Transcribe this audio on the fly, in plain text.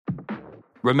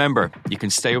Remember, you can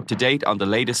stay up to date on the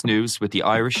latest news with the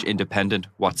Irish Independent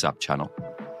WhatsApp channel.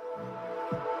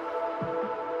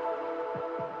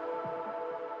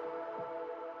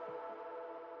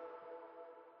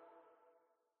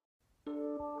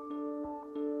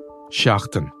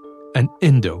 Seachtain, an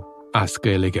Indo as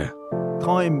Gaeilge.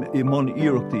 Táim I mon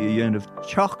iarachta I dhéanamh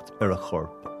teacht ar a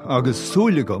chorp, agus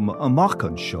súlagam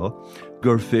amachchan seo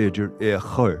gur féidir é a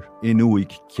chur in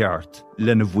uig ceart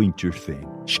lena bhaintir féin.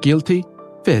 Scialtaí,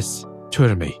 fis,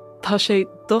 tuirmí. Tá sé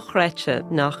dochreite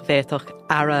nach bhéadach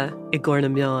ara I gcóir na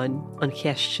meáin an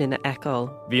cheist sin a eáil.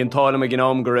 Bhí an tálam a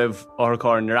gnám go raibh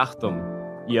áthacáir na reachtam.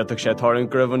 Iadach sé táirn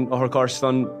go raibh an áthacáir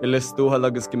san I list dúthal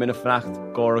agus go minic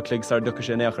freacht gár a clig sar ducha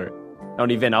sin éachair. Ná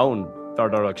ní bhín ann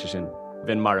dardarach sé sin.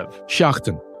 Bhín marabh.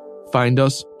 Seachtain. Find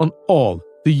us on all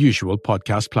the usual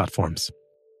podcast platforms.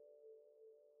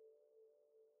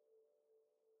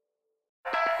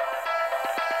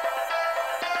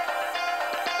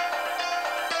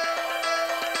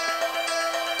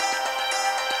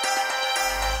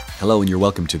 Hello and you're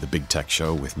welcome to the Big Tech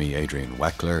Show with me, Adrian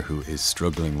Weckler, who is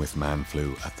struggling with man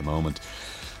flu at the moment.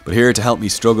 But here to help me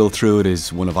struggle through it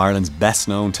is one of Ireland's best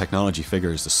known technology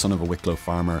figures, the son of a Wicklow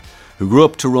farmer who grew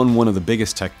up to run one of the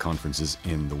biggest tech conferences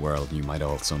in the world. You might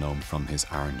also know him from his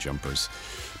Aran jumpers.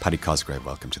 Paddy Cosgrave,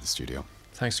 welcome to the studio.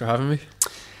 Thanks for having me.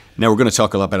 Now we're going to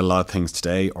talk about a lot of things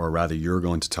today, or rather you're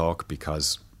going to talk,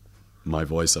 because my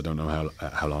voice, I don't know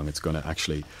how long it's going to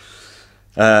actually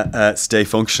stay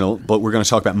functional, but we're going to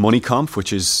talk about MoneyConf,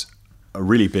 which is a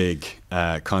really big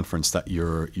conference that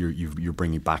you're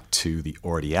bringing back to the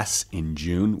RDS in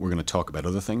June. We're going to talk about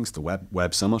other things, the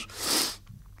Web Summit.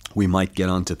 We might get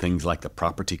onto things like the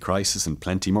property crisis and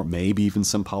plenty more, maybe even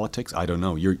some politics. I don't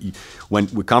know.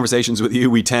 When with conversations with you,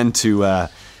 we tend to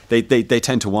they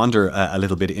tend to wander a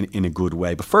little bit in a good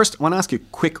way. But first, I want to ask you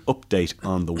a quick update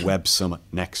on the Web Summit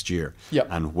next year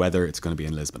and whether it's going to be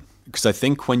in Lisbon. Because I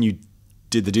think when you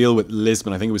did the deal with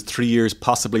Lisbon, I think it was 3 years,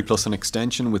 possibly plus an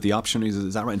extension with the option.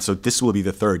 Is that right? And so this will be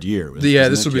the third year.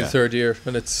 This will be the third year,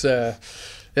 and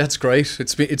it's great.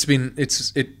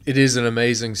 It is an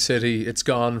amazing city. It's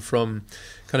gone from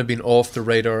kind of being off the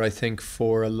radar, I think,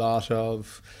 for a lot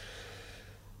of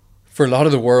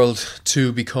the world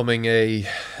to becoming a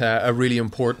really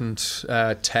important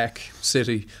tech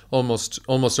city almost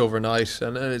overnight.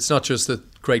 And it's not just that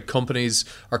great companies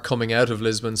are coming out of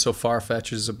Lisbon. So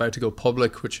Farfetch is about to go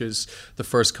public, which is the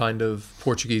first kind of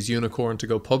Portuguese unicorn to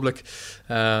go public.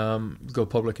 Go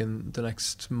public in the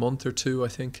next month or two, I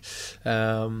think.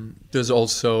 There's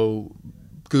also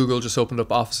Google just opened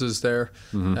up offices there,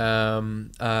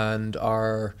 and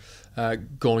are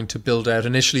going to build out.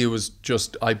 Initially, it was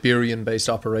just Iberian-based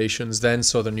operations, then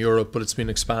Southern Europe, but it's been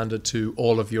expanded to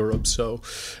all of Europe. So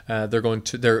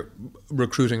they're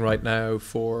recruiting right now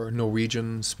for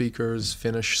Norwegian speakers,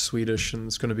 Finnish, Swedish, and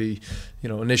it's going to be,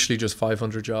 initially just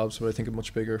 500 jobs, but I think a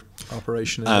much bigger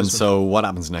operation. And so, what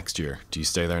happens next year? Do you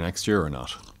stay there next year or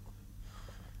not?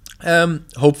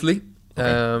 Hopefully.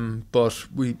 Okay. But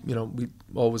we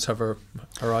always have our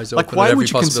eyes open. Like, why would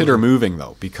you consider moving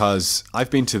though? Because I've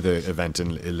been to the event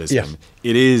in Lisbon. Yeah.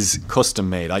 It is custom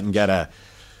made. I can get a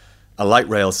light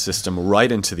rail system right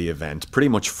into the event, pretty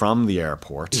much from the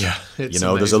airport. Yeah, it's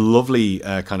amazing. There's a lovely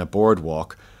kind of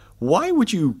boardwalk. Why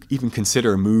would you even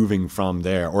consider moving from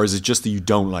there, or is it just that you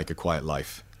don't like a quiet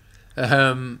life?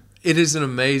 It is an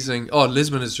amazing.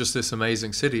 Lisbon is just this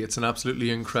amazing city. It's an absolutely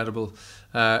incredible.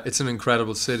 It's an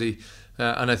incredible city.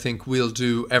 And I think we'll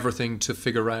do everything to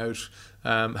figure out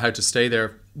how to stay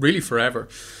there really forever.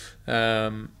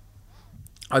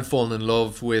 I've fallen in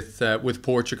love with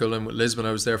Portugal and with Lisbon.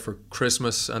 I was there for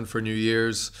Christmas and for New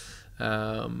Year's.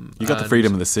 You got the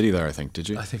freedom of the city there, I think, did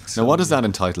you? I think so. Now, what does that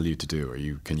entitle you to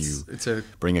do? Can you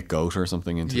bring a goat or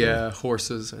something into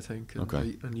horses, I think,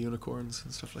 and unicorns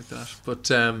and stuff like that.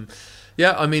 But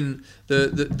Yeah, I mean,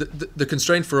 the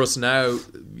constraint for us now,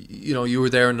 you know, you were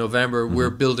there in November,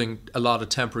 we're building a lot of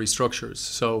temporary structures.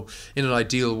 So in an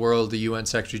ideal world, the UN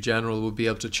Secretary General would be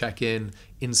able to check in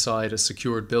inside a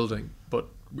secured building. But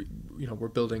we're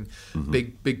building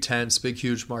big tents, big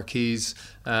huge marquees,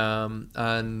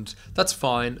 and that's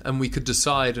fine. And we could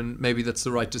decide, and maybe that's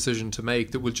the right decision to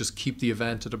make, that we'll just keep the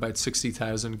event at about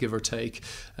 60,000, give or take.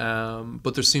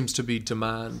 But there seems to be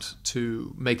demand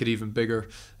to make it even bigger,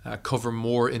 cover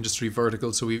more industry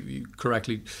verticals. So you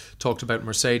correctly talked about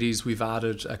Mercedes. We've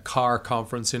added a car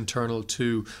conference internal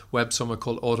to Web Summit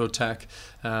called Autotech.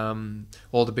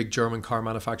 All the big German car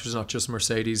manufacturers, not just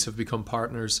Mercedes, have become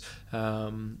partners.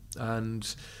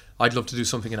 And I'd love to do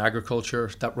something in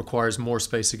agriculture that requires more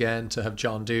space again to have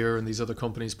John Deere and these other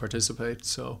companies participate.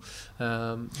 So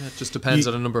it just depends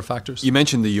on a number of factors. You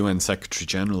mentioned the UN Secretary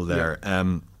General there.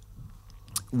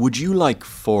 Would you like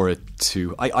for it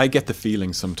to... I get the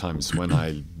feeling sometimes when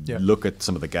I look at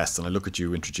some of the guests and I look at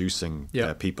you introducing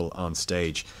people on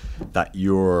stage that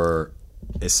you're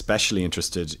especially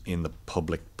interested in the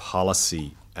public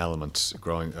policy element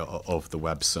of the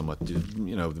Web Summit.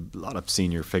 You know, a lot of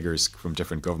senior figures from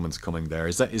different governments coming there.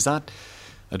 Is that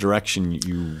a direction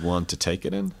you want to take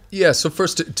it in? Yeah, so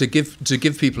first to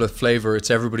give people a flavour,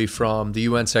 it's everybody from the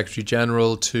UN Secretary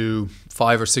General to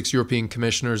 5 or 6 European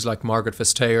commissioners like Margaret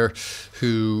Vestager,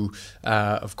 who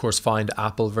of course fined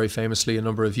Apple very famously a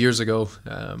number of years ago,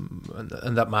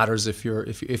 and that matters if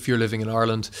you're living in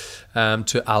Ireland,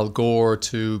 to Al Gore,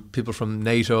 to people from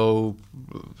NATO,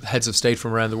 heads of state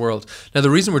from around the world. Now the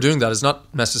reason we're doing that is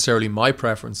not necessarily my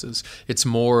preferences, it's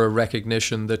more a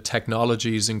recognition that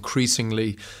technology is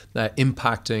increasingly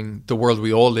impacting the world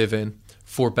we all live in,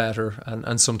 for better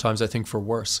and sometimes I think for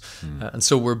worse. And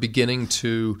so we're beginning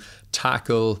to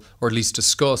tackle, or at least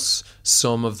discuss,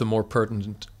 some of the more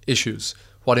pertinent issues.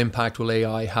 What impact will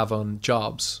AI have on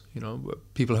jobs? You know,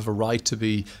 people have a right to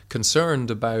be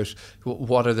concerned about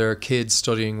what are their kids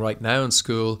studying right now in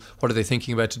school, what are they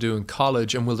thinking about to do in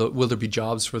college, and will there be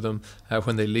jobs for them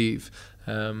when they leave?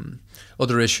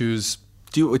 Other issues.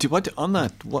 What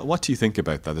do you think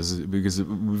about that? Because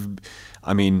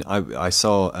I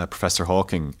saw Professor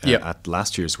Hawking at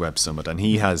last year's Web Summit, and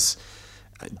he has,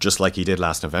 just like he did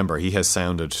last November, he has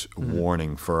sounded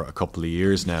warning for a couple of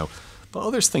years now. But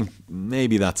others think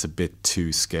maybe that's a bit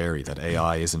too scary, that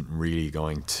AI isn't really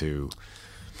going to,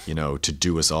 to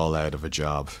do us all out of a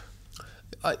job.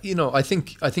 I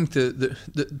think the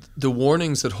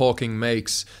warnings that Hawking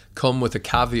makes come with a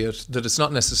caveat that it's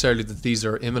not necessarily that these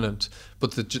are imminent,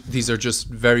 but that these are just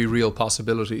very real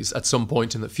possibilities at some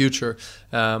point in the future,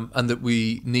 and that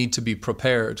we need to be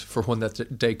prepared for when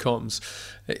that day comes.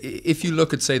 If you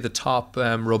look at, say, the top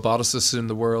roboticists in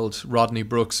the world, Rodney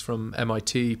Brooks from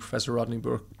MIT, Professor Rodney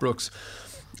Brooks,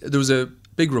 there was a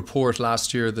big report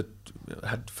last year that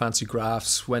had fancy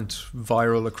graphs, went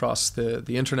viral across the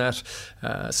internet,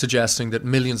 suggesting that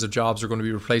millions of jobs are going to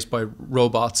be replaced by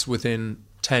robots within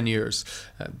 10 years.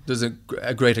 There's a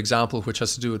great example which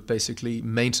has to do with basically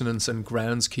maintenance and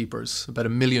groundskeepers. About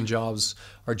 1 million jobs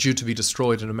are due to be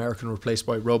destroyed in America and replaced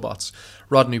by robots.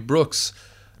 Rodney Brooks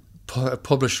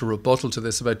published a rebuttal to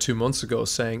this about 2 months ago,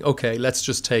 saying, okay, let's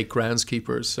just take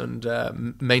groundskeepers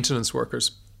and maintenance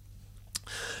workers.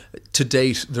 To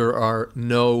date, there are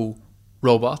no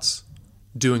robots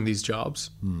doing these jobs,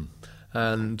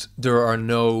 and there are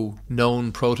no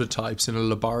known prototypes in a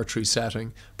laboratory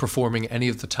setting performing any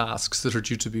of the tasks that are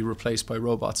due to be replaced by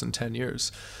robots in 10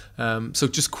 years. So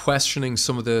just questioning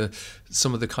some of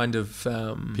the kind of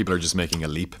people are just making a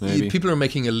leap. Maybe people are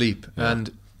making a leap,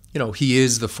 and he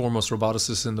is the foremost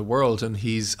roboticist in the world, and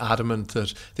he's adamant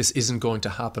that this isn't going to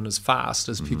happen as fast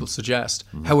as people suggest.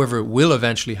 However, it will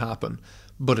eventually happen,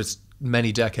 but it's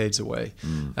many decades away.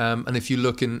 And if you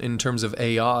look in terms of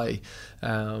AI,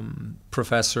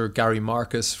 Professor Gary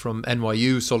Marcus from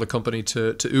NYU sold a company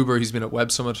to Uber. He's been at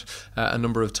Web Summit a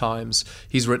number of times.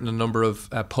 He's written a number of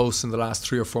posts in the last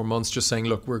 3 or 4 months just saying,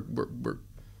 look, we're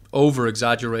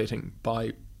over-exaggerating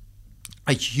by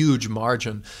a huge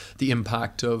margin the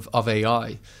impact of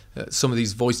AI. Some of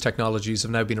these voice technologies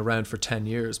have now been around for 10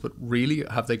 years, but really,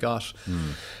 have they got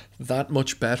that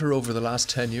much better over the last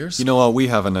 10 years? You know what, we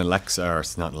have an Alexa, or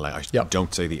it's not Alexa,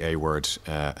 don't say the A word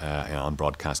on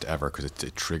broadcast ever, because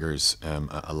it triggers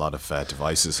a lot of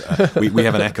devices. We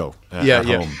have an Echo at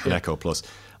home, an Echo Plus,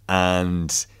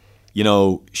 and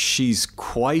she's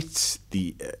quite,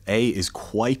 the A is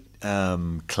quite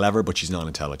clever, but she's not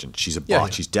intelligent. She's a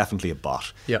bot. She's definitely a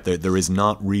bot. There is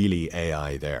not really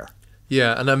AI there.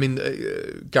 Yeah, and I mean,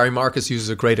 Gary Marcus uses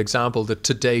a great example that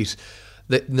to date,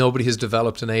 that nobody has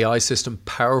developed an AI system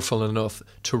powerful enough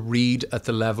to read at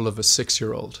the level of a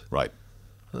 6-year-old. Right.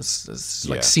 It's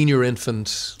like senior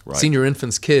infants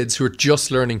kids who are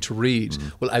just learning to read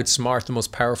will outsmart the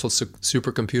most powerful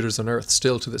supercomputers on Earth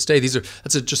still to this day.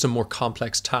 That's just a more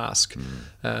complex task.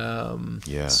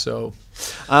 So,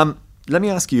 let me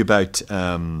ask you about.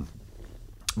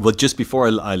 Well, just before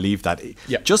I leave that,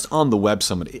 just on the Web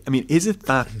Summit, I mean, is it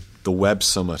that the Web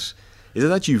Summit, is it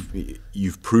that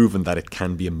you've proven that it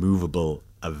can be a movable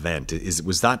event?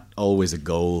 Was that always a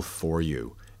goal for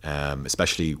you,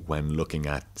 especially when looking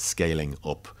at scaling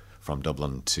up from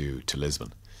Dublin to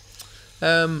Lisbon?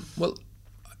 Well,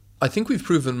 I think we've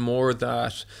proven more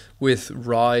that with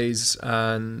Rise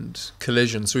and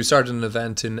Collision. So we started an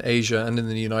event in Asia and in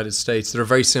the United States that are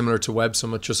very similar to Web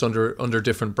Summit, just under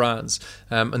different brands.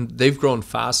 And they've grown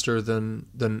faster than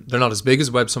they're not as big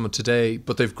as Web Summit today,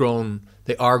 but they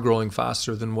are growing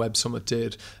faster than Web Summit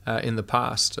did in the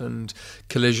past. And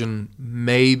Collision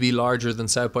may be larger than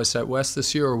South by Southwest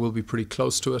this year, or will be pretty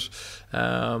close to it.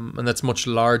 And that's much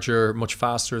larger, much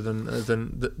faster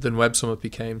than Web Summit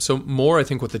became. So more, I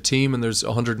think, with the team, and there's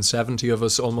 170 of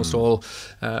us, almost all,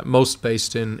 most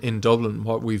based in Dublin.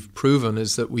 What we've proven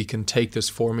is that we can take this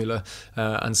formula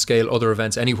and scale other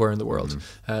events anywhere in the world,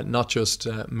 not just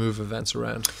move events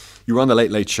around. You were on the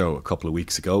Late Late Show a couple of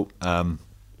weeks ago.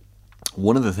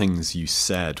 One of the things you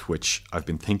said, which I've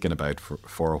been thinking about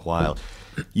for a while,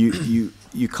 you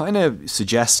kind of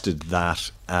suggested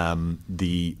that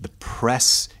the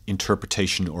press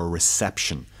interpretation or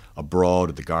reception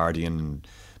abroad, The Guardian,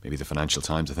 maybe the Financial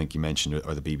Times, I think you mentioned,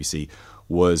 or the BBC,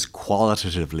 was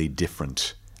qualitatively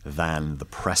different than the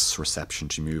press reception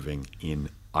to moving in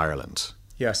Ireland.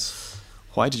 Yes.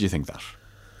 Why did you think that?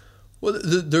 Well,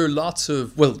 there are lots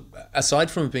of, well, aside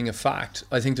from it being a fact,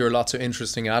 I think there are lots of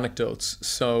interesting anecdotes.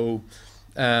 So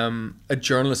a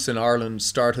journalist in Ireland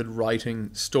started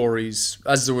writing stories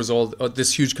as there was all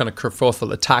this huge kind of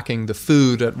kerfuffle attacking the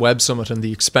food at Web Summit and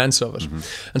the expense of it.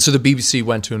 And so the BBC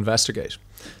went to investigate.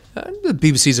 The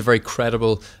BBC is a very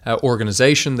credible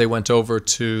organisation. They went over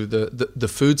to the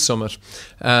food summit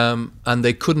and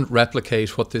they couldn't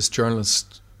replicate what this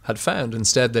journalist had found.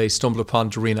 Instead, they stumbled upon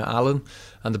Darina Allen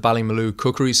and the Ballymaloe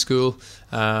Cookery School,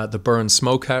 the Burn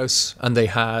Smokehouse, and they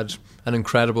had an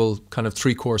incredible kind of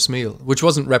 3-course meal, which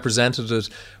wasn't represented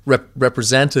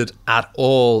at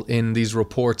all in these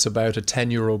reports about a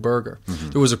 €10 burger.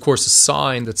 There was, of course, a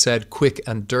sign that said quick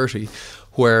and dirty,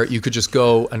 where you could just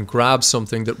go and grab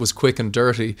something that was quick and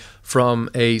dirty from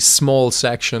a small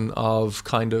section of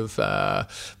kind of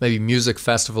maybe music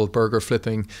festival burger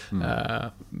flipping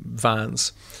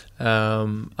vans.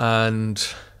 And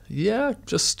yeah,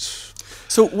 just...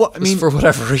 So what? I mean, for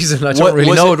whatever reason, I don't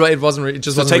really know. It wasn't. It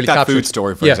just wasn't really captured. Take that food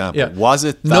story for example. Yeah. Was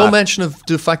it that? No mention of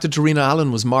the fact that Darina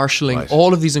Allen was marshalling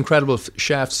all of these incredible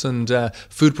chefs and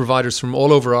food providers from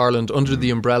all over Ireland under the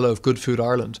umbrella of Good Food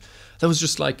Ireland. That was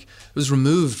just like, it was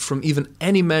removed from even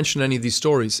any mention of any of these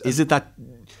stories. Is it that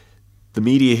the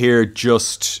media here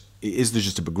is there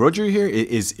just a begrudgery here?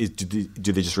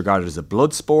 Do they just regard it as a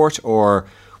blood sport, or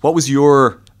what was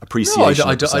your appreciation?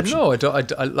 No,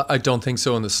 I don't think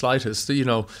so in the slightest. You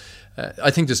know, I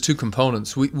think there's two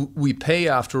components. We pay,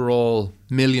 after all,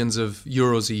 millions of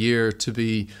euros a year to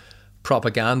be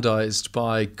propagandized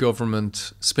by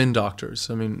government spin doctors.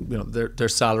 I mean, you know, their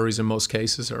salaries in most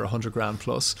cases are 100 grand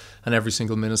plus, and every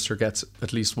single minister gets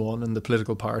at least one, and the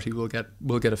political party will get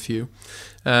a few.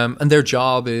 And their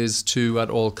job is to, at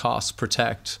all costs,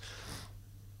 protect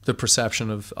the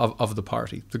perception of the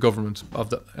party, the government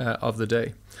of the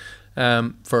day.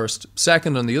 First.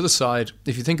 Second, on the other side,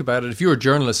 if you think about it, if you're a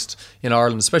journalist in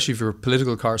Ireland, especially if you're a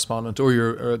political correspondent or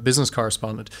you're a business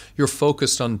correspondent, you're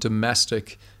focused on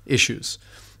domestic issues.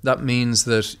 That means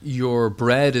that your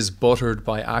bread is buttered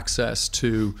by access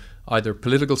to either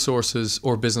political sources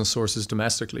or business sources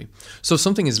domestically. So if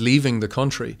something is leaving the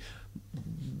country,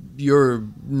 you're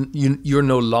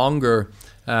no longer,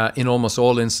 in almost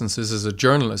all instances as a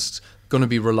journalist, going to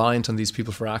be reliant on these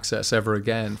people for access ever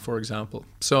again, for example.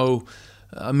 So,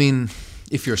 I mean,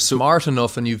 if you're smart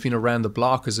enough and you've been around the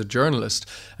block as a journalist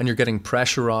and you're getting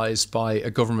pressurized by a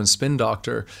government spin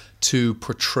doctor to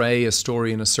portray a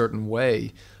story in a certain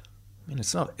way, I mean,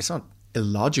 it's not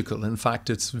illogical. In fact,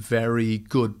 it's very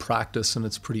good practice, and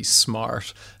it's pretty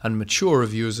smart and mature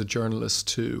of you as a journalist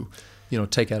to, you know,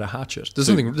 take out a hatchet. There's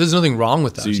nothing wrong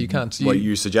with that. So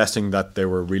you're suggesting that they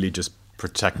were really just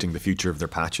protecting the future of their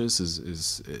patches,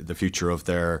 is the future of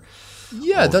their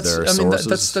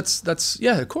sources? That's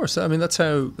yeah, of course. I mean, that's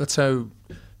how to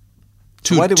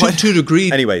a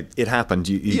degree. Anyway, it happened.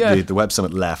 The Web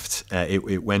Summit left.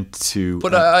 It went to.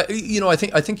 But I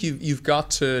think you've got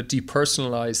to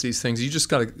depersonalize these things. You just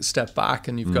got to step back,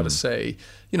 and you've got to say,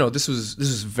 you know, this was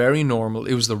very normal.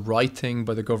 It was the right thing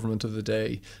by the government of the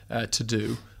day to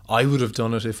do. I would have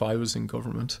done it if I was in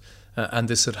government, and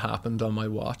this had happened on my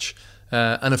watch.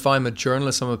 And if I'm a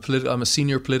journalist, I'm a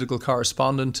senior political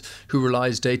correspondent who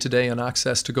relies day to day on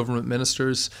access to government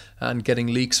ministers and getting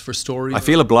leaks for stories. I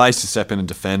feel obliged to step in and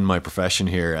defend my profession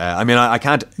here. I mean, I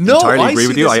can't entirely agree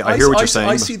with you. I hear what you're saying.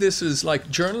 I see this as like,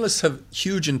 journalists have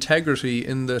huge integrity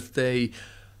in that they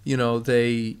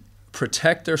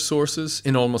protect their sources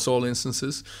in almost all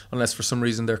instances, unless for some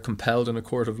reason they're compelled in a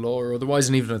court of law or otherwise,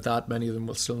 and even at that, many of them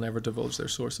will still never divulge their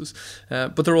sources.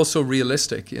 But they're also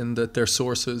realistic in that their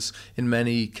sources, in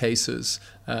many cases,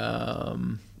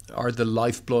 are the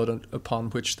lifeblood upon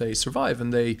which they survive,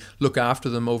 and they look after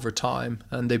them over time,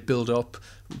 and they build up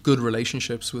good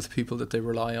relationships with people that they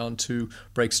rely on to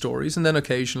break stories. And then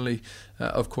occasionally,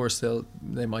 of course,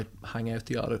 they might hang out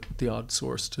the odd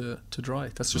source to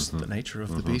dry. That's just the nature of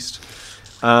the beast.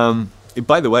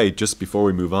 By the way, just before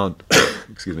we move on,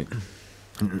 excuse me,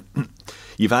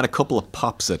 you've had a couple of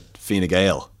pops at Fine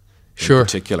Gael in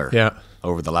particular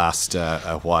over the last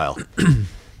while.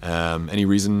 Any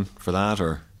reason for that,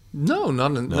 or? No,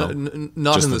 not in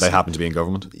just that they happen to be in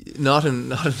government. Not in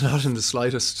the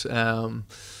slightest.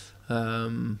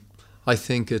 I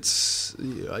think it's.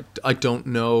 I don't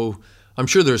know. I'm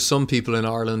sure there's some people in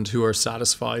Ireland who are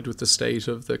satisfied with the state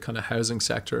of the kind of housing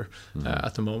sector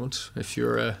at the moment. If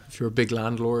you're a big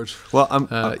landlord,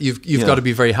 well, you've got to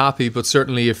be very happy. But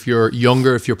certainly, if you're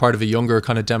younger, if you're part of a younger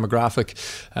kind of demographic,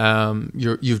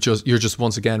 you're just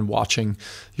once again watching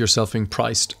yourself being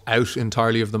priced out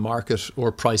entirely of the market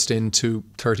or priced into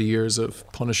 30 years of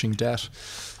punishing debt.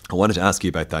 I wanted to ask you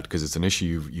about that because it's an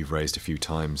issue you've raised a few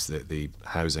times: the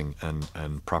housing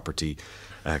and property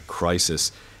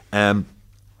crisis. Do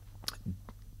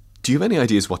you have any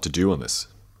ideas what to do on this?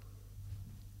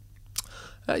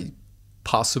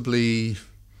 Possibly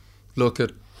look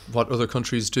at what other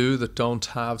countries do that don't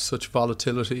have such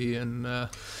volatility in the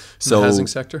housing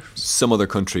sector. Some other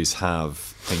countries have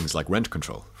things like rent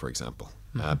control, for example.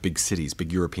 Big cities,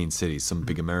 big European cities, some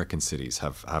big American cities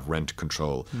have rent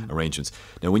control arrangements.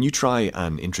 Now, when you try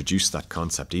and introduce that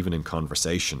concept, even in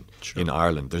conversation in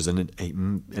Ireland, there's an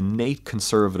innate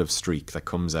conservative streak that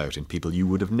comes out in people you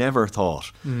would have never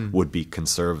thought would be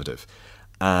conservative.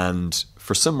 And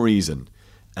for some reason,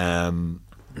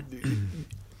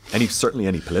 certainly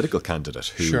any political candidate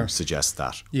who suggests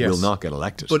that will not get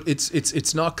elected. But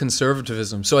it's not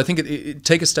conservatism. So I think it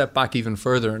take a step back even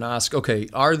further and ask, okay,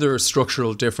 are there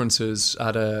structural differences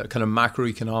at a kind of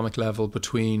macroeconomic level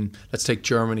between, let's take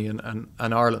Germany and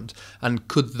Ireland? And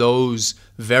could those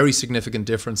very significant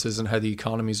differences in how the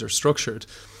economies are structured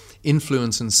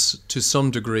influence to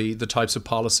some degree the types of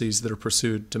policies that are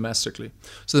pursued domestically?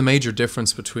 So the major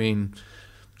difference between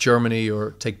Germany,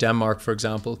 or take Denmark, for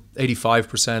example,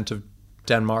 85% of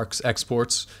Denmark's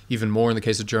exports, even more in the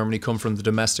case of Germany, come from the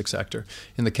domestic sector.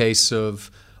 In the case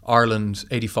of Ireland,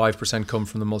 85% come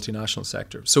from the multinational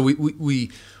sector. So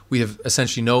we have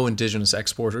essentially no indigenous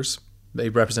exporters. They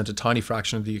represent a tiny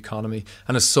fraction of the economy,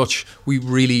 and as such, we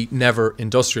really never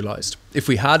industrialized. If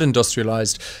we had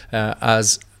industrialized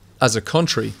as a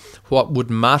country, what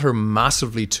would matter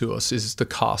massively to us is the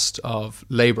cost of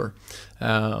labor.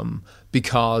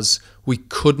 Because we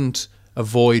couldn't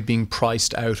avoid being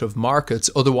priced out of markets.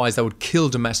 Otherwise, that would kill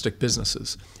domestic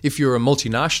businesses. If you're a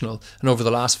multinational, and over the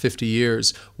last 50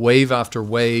 years, wave after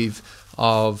wave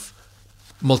of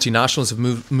multinationals have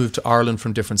moved to Ireland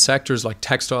from different sectors, like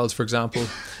textiles, for example,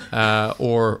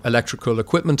 or electrical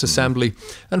equipment assembly.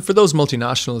 And for those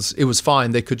multinationals, it was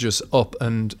fine. They could just up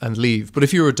and leave. But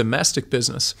if you were a domestic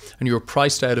business and you were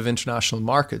priced out of international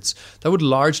markets, that would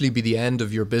largely be the end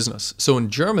of your business. So in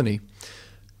Germany,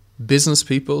 business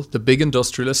people, the big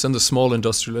industrialists and the small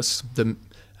industrialists, the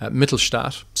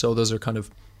Mittelstand, so those are kind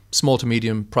of small to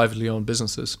medium privately owned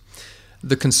businesses,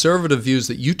 the conservative views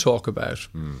that you talk about,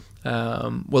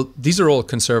 well, these are all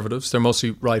conservatives. They're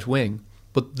mostly right-wing.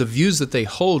 But the views that they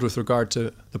hold with regard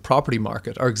to the property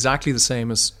market are exactly the same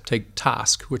as, take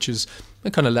Task, which is a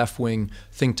kind of left-wing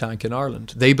think tank in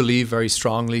Ireland. They believe very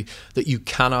strongly that you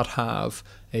cannot have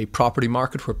a property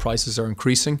market where prices are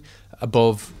increasing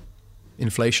above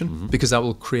inflation, because that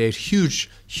will create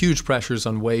huge pressures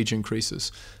on wage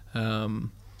increases.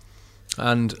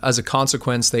 And as a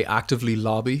consequence, they actively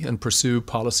lobby and pursue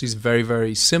policies very,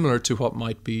 very similar to what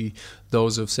might be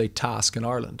those of, say, Task in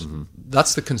Ireland.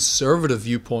 That's the conservative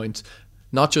viewpoint,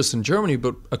 not just in Germany,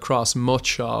 but across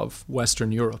much of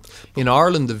Western Europe. In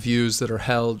Ireland, the views that are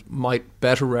held might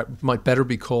better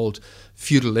be called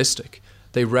feudalistic.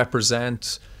 They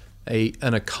represent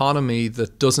an economy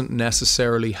that doesn't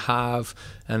necessarily have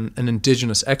an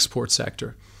indigenous export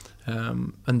sector,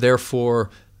 and therefore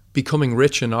becoming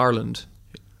rich in Ireland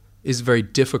is very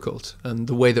difficult. And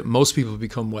the way that most people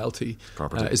become wealthy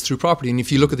is through property. And if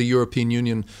you look at the European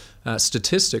Union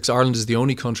statistics, Ireland is the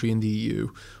only country in the EU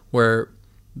where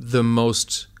the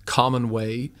most common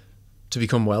way to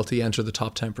become wealthy, enter the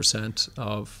top 10%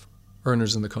 of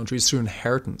earners in the country, is through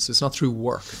inheritance. It's not through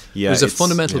work. There's a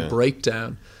fundamental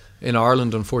breakdown in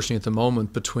Ireland, unfortunately, at the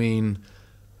moment, between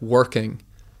working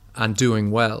and doing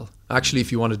well. Actually,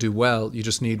 if you want to do well, you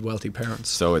just need wealthy parents.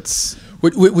 So it's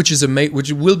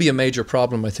which will be a major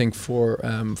problem, I think,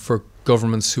 for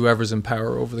governments, whoever's in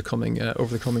power over the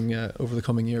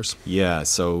coming years. Yeah,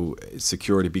 so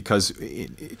security, because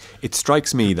it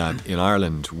strikes me that in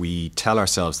Ireland we tell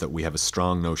ourselves that we have a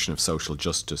strong notion of social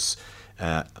justice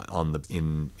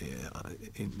in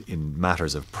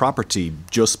matters of property,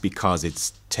 just because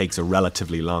it takes a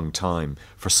relatively long time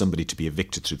for somebody to be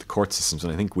evicted through the court systems.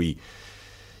 And I think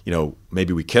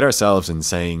maybe we kid ourselves in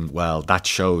saying, well, that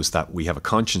shows that we have a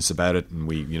conscience about it, and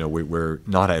we're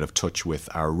not out of touch with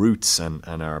our roots and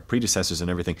our predecessors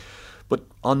and everything. But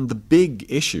on the big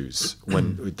issues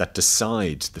that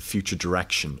decide the future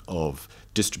direction of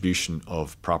distribution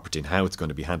of property and how it's going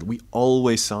to be handled, we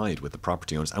always side with the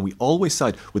property owners, and we always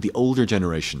side with the older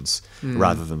generations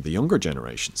rather than the younger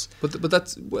generations. But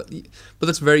that's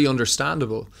very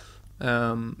understandable.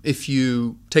 If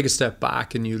you take a step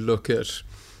back and you look at,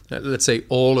 let's say,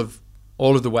 all of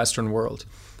the Western world,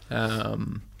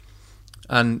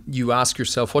 and you ask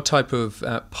yourself what type of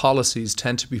policies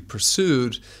tend to be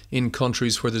pursued in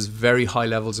countries where there's very high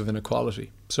levels of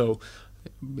inequality. So,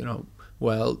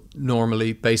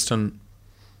 normally, based on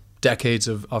decades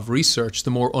of research,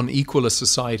 the more unequal a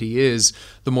society is,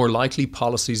 the more likely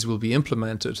policies will be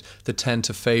implemented that tend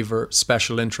to favour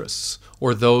special interests,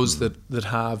 or those that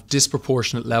have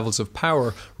disproportionate levels of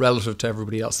power relative to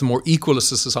everybody else. The more equal a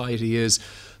society is,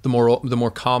 the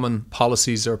more common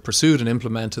policies are pursued and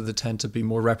implemented that tend to be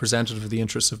more representative of the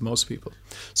interests of most people.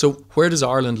 So where does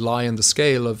Ireland lie in the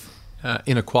scale of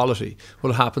inequality?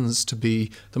 Well, it happens to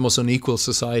be the most unequal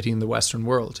society in the Western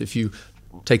world. If you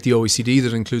take the OECD,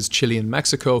 that includes Chile and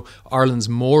Mexico, Ireland's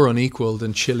more unequal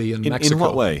than Chile and Mexico. In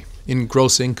what way? In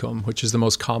gross income, which is the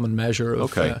most common measure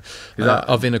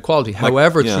of inequality.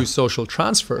 However, through social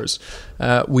transfers,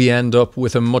 we end up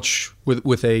with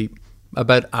a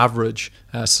about average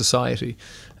society.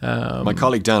 My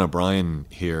colleague Dan O'Brien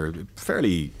here,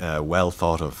 fairly well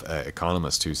thought of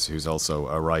economist who's also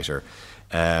a writer,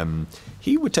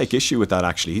 he would take issue with that.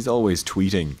 Actually, he's always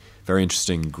tweeting very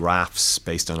interesting graphs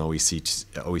based on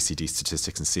OECD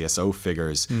statistics and CSO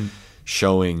figures,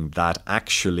 showing that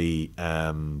actually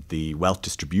the wealth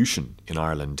distribution in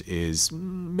Ireland is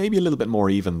maybe a little bit more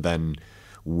even than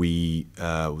we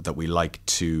like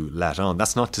to let on.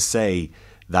 That's not to say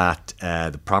that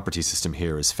the property system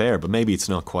here is fair, but maybe it's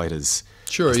not quite as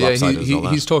sure. Yeah,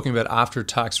 he's talking about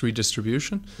after-tax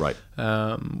redistribution, right?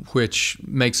 Which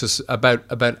makes us about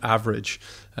average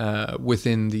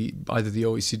within either the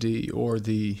OECD or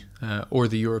the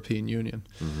European Union.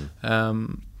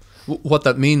 What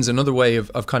that means, another way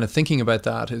of kind of thinking about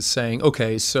that is saying,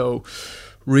 okay, so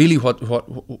really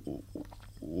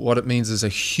what it means is a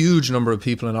huge number of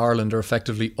people in Ireland are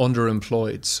effectively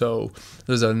underemployed. So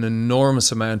there's an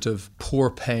enormous amount of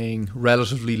poor-paying,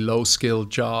 relatively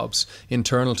low-skilled jobs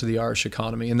internal to the Irish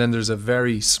economy. And then there's a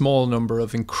very small number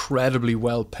of incredibly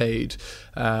well-paid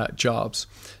jobs.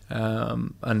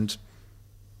 And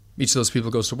each of those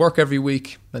people goes to work every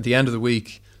week. At the end of the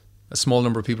week, a small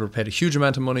number of people are paid a huge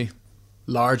amount of money.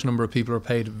 Large number of people are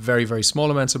paid very, very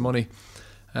small amounts of money.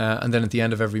 And then at the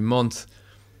end of every month,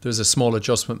 there's a small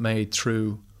adjustment made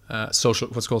through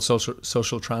what's called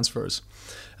social transfers.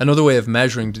 Another way of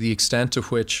measuring the extent of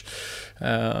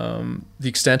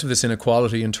this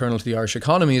inequality internal to the Irish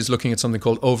economy is looking at something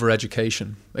called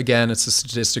overeducation. Again, it's a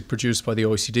statistic produced by the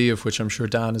OECD, of which I'm sure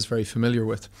Dan is very familiar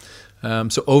with.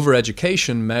 So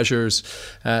overeducation measures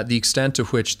the extent to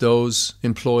which those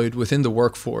employed within the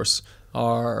workforce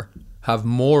have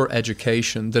more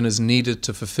education than is needed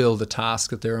to fulfill the task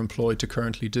that they're employed to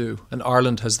currently do. And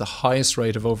Ireland has the highest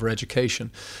rate of overeducation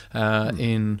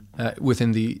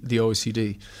within the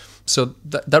OECD. So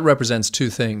that represents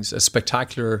two things: a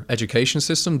spectacular education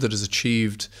system that has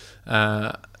achieved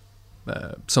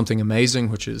something amazing,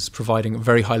 which is providing a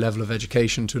very high level of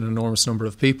education to an enormous number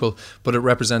of people, but it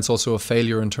represents also a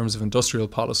failure in terms of industrial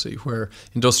policy, where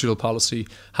industrial policy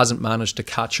hasn't managed to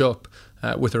catch up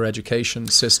with our education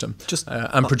system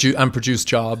and produce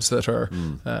jobs that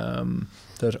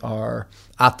are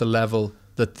at the level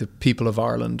that the people of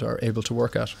Ireland are able to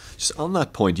work at. Just on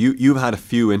that point, you've had a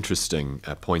few interesting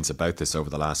points about this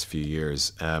over the last few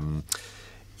years.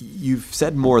 You've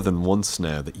said more than once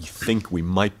now that you think we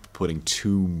might be putting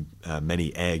too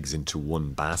many eggs into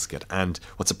one basket. And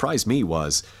what surprised me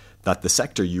was that the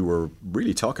sector you were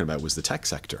really talking about was the tech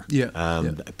sector,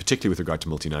 particularly with regard to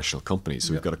multinational companies.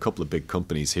 So we've got a couple of big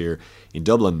companies here. In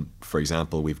Dublin, for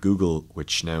example, we've Google,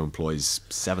 which now employs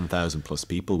 7,000 plus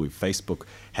people. We've Facebook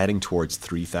heading towards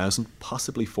 3,000,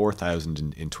 possibly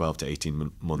 4,000 in 12 to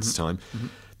 18 months' time.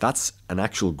 that's an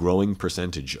actual growing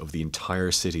percentage of the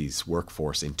entire city's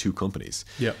workforce in 2 companies.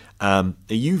 Yeah.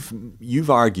 You've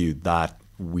argued that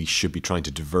we should be trying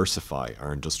to diversify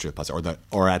our industrial policy,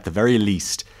 or at the very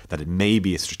least that it may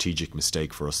be a strategic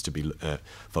mistake for us to be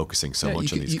focusing so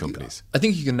much on these companies. I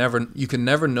think you can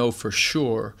never know for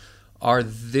sure. Are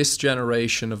this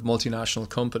generation of multinational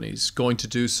companies going to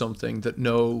do something that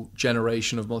no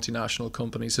generation of multinational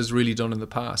companies has really done in the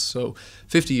past? So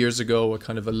 50 years ago, a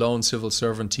kind of a lone civil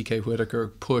servant, T.K. Whitaker,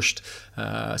 pushed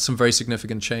some very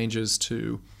significant changes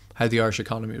to how the Irish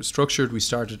economy was structured. We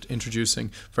started introducing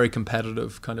very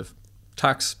competitive kind of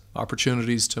tax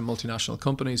opportunities to multinational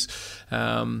companies.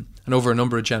 And over a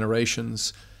number of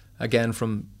generations, again,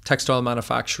 from textile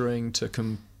manufacturing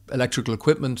to electrical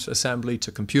equipment assembly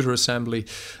to computer assembly,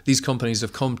 these companies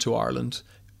have come to Ireland.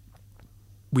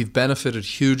 We've benefited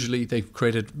hugely. They've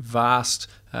created vast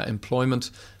employment,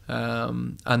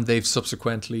 and they've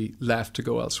subsequently left to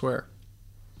go elsewhere.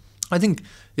 I think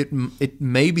it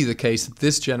may be the case that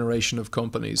this generation of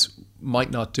companies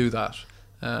might not do that.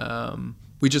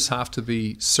 We just have to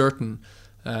be certain,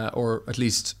 or at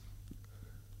least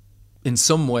in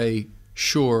some way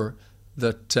sure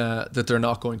that they're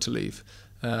not going to leave.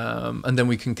 And then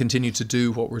we can continue to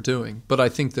do what we're doing. But I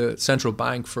think the central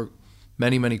bank for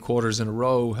many quarters in a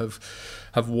row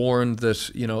have warned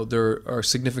that there are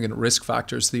significant risk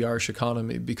factors to the Irish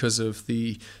economy because of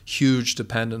the huge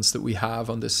dependence that we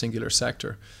have on this singular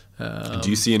sector. Do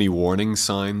you see any warning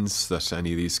signs that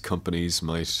any of these companies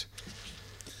might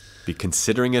be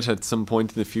considering it at some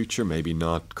point in the future? Maybe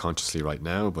not consciously right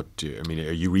now, but are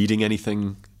you reading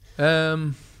anything?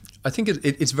 I think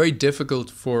it's very difficult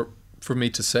for me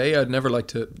to say. I'd never like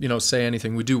to, say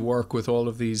anything. We do work with all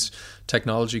of these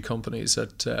technology companies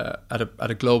at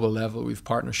a global level. We've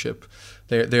partnership.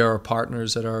 They are our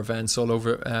partners at our events all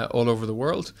over the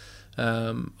world.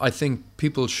 I think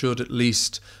people should at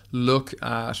least look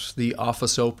at the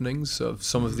office openings of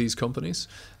some of these companies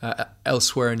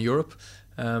elsewhere in Europe.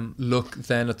 Look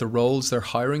then at the roles they're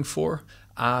hiring for.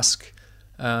 Ask,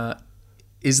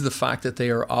 is the fact that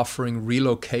they are offering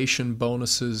relocation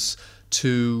bonuses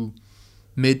to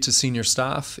mid to senior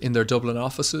staff in their Dublin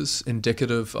offices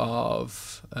indicative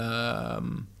of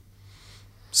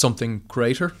something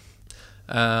greater?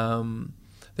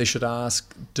 They should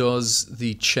ask, does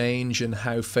the change in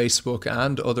how Facebook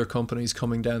and other companies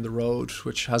coming down the road,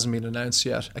 which hasn't been announced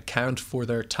yet, account for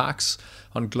their tax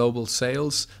on global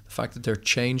sales? The fact that they're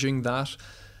changing that,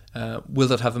 will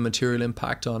that have a material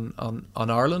impact on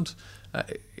Ireland?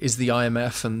 Is the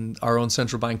IMF and our own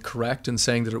central bank correct in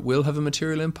saying that it will have a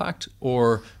material impact,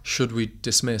 or should we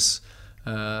dismiss?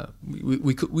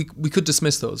 We could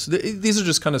dismiss those. These are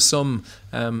just kind of some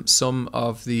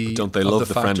of the. But don't they love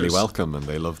the friendly welcome, and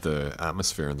they love the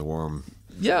atmosphere and the warm?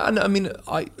 Yeah, and I mean,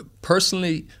 I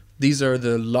personally, these are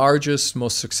the largest,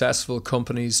 most successful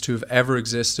companies to have ever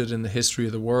existed in the history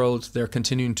of the world. They're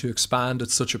continuing to expand at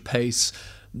such a pace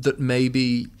that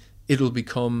maybe it'll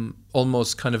become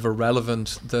almost kind of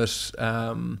irrelevant that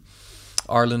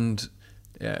Ireland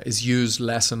is used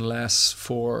less and less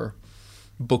for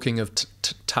booking of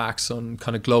tax on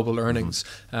kind of global earnings,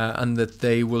 and that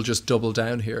they will just double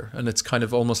down here. And it's kind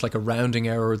of almost like a rounding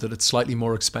error that it's slightly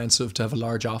more expensive to have a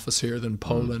large office here than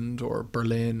Poland or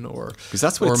Berlin or Madrid. Because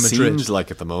that's what it seems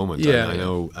like at the moment. Yeah, I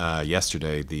know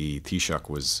yesterday the Taoiseach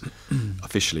was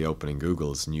officially opening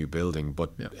Google's new building,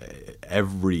 but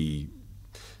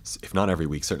if not every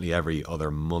week, certainly every other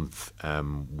month,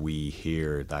 we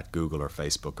hear that Google or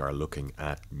Facebook are looking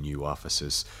at new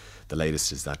offices. The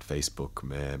latest is that Facebook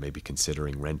may be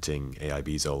considering renting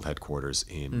AIB's old headquarters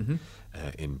in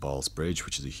Ballsbridge,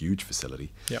 which is a huge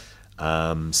facility. Yeah.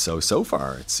 So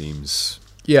far it seems.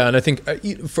 Yeah, and I think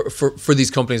for these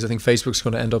companies, I think Facebook's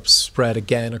going to end up spread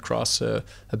again across a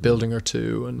building or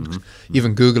two, and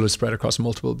even Google is spread across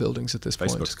multiple buildings at this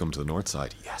point. Facebook's come to the north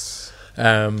side. Yes.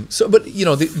 But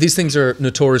these things are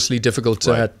notoriously difficult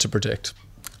to predict.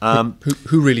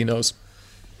 Who really knows?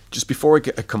 Just before we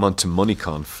come on to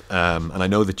MoneyConf, and I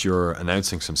know that you're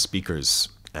announcing some speakers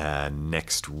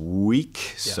next week,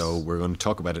 yes. So we're going to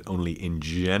talk about it only in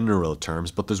general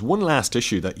terms. But there's one last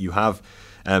issue that you have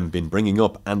been bringing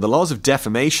up, and the laws of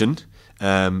defamation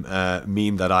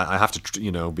mean that I have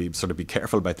to, be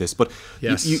careful about this. But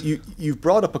yes. You've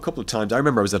brought up a couple of times. I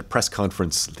remember I was at a press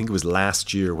conference, I think it was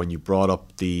last year, when you brought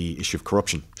up the issue of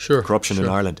corruption. Corruption in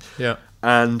Ireland. Yeah.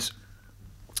 And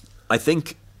I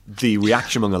think the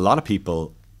reaction among a lot of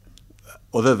people,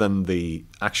 other than the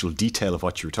actual detail of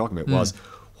what you were talking about, was,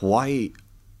 why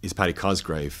is Paddy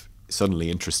Cosgrave suddenly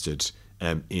interested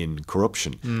in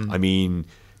corruption? I mean,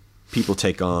 people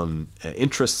take on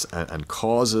interests and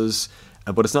causes,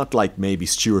 but it's not like maybe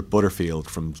Stuart Butterfield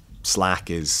from Slack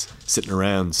is sitting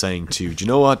around saying do you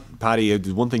know what, Paddy,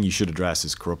 one thing you should address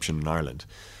is corruption in Ireland,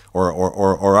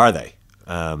 or are they,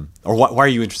 or why are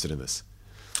you interested in this?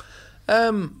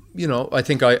 I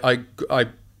think I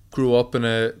grew up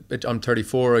I'm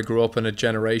 34. I grew up in a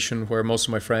generation where most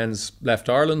of my friends left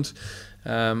Ireland.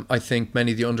 I think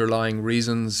many of the underlying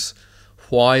reasons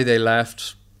why they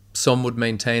left, some would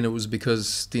maintain it was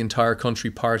because the entire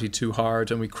country partied too hard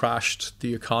and we crashed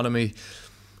the economy.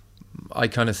 I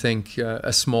kind of think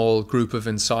a small group of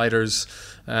insiders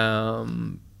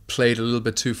played a little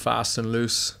bit too fast and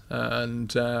loose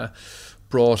and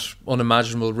brought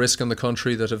unimaginable risk on the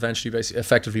country that eventually basically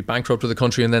effectively bankrupted the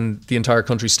country, and then the entire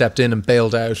country stepped in and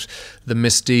bailed out the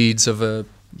misdeeds of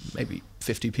maybe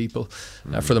 50 people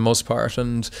for the most part,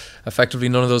 and effectively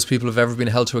none of those people have ever been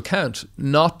held to account,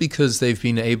 not because they've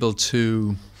been able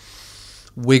to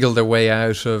wiggle their way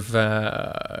out of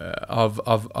the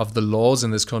laws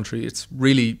in this country. It's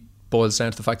really boils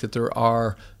down to the fact that there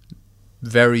are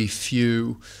very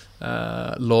few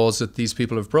laws that these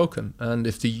people have broken, and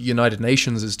if the United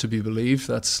Nations is to be believed,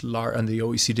 and the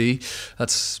OECD,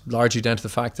 that's largely down to the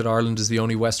fact that Ireland is the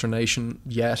only Western nation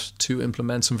yet to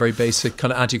implement some very basic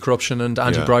kind of anti-corruption and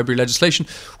anti-bribery legislation,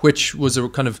 which was a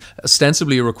kind of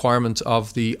ostensibly a requirement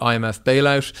of the IMF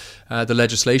bailout. The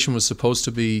legislation was supposed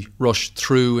to be rushed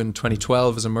through in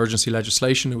 2012 as emergency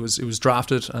legislation. It was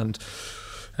drafted, and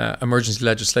emergency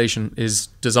legislation is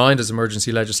designed as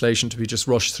emergency legislation to be just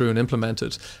rushed through and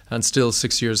implemented, and still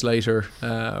 6 years later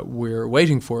we're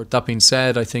waiting for it. That being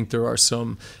said, I think there are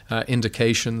some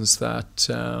indications that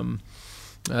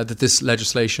that this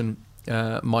legislation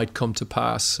might come to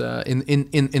pass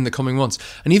in the coming months.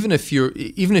 And even if you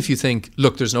think,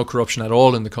 look, there's no corruption at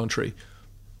all in the country,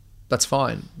 that's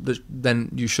fine. Then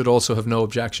you should also have no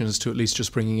objections to at least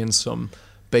just bringing in some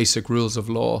basic rules of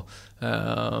law.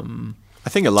 I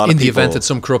think a lot of in the people, event that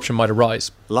some corruption might arise.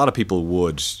 A lot of people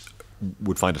would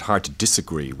find it hard to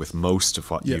disagree with most of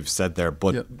what you've said there,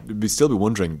 but we'd still be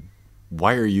wondering,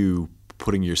 why are you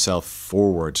putting yourself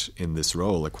forward in this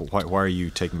role? Like, why are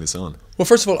you taking this on? Well,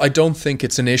 first of all, I don't think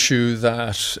it's an issue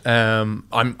that I'm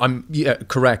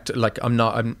correct. Like, I'm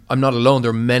not alone. There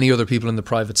are many other people in the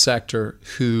private sector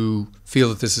who feel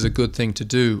that this is a good thing to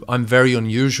do. I'm very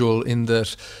unusual in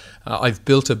that I've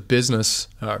built a business.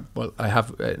 I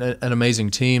have an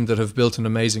amazing team that have built an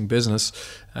amazing business,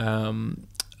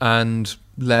 and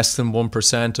less than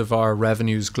 1% of our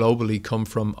revenues globally come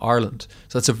from Ireland.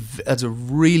 So that's a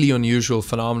really unusual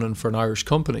phenomenon for an Irish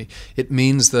company. It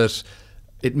means that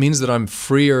I'm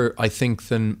freer, I think,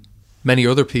 than many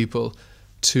other people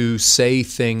to say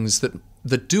things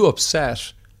that do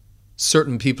upset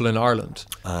certain people in Ireland.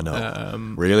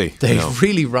 No, really? They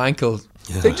really rankle.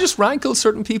 Yeah. They just rankle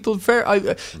certain people.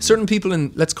 Certain people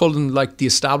in, let's call them like the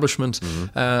establishment,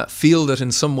 feel that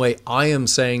in some way I am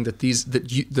saying that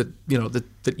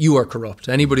that you are corrupt.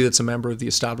 Anybody that's a member of the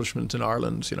establishment in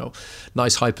Ireland,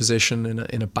 nice high position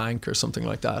in a bank or something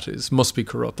like that must be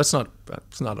corrupt. That's not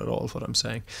at all what I'm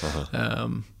saying.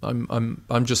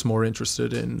 I'm just more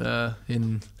interested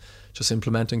in just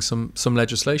implementing some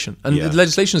legislation, and the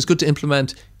legislation is good to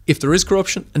implement if there is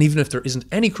corruption, and even if there isn't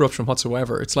any corruption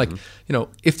whatsoever. It's like,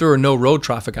 if there are no road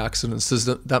traffic accidents, does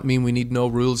that mean we need no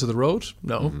rules of the road?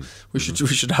 No, we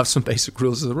should have some basic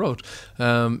rules of the road.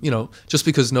 Just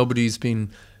because nobody's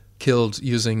been killed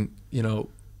using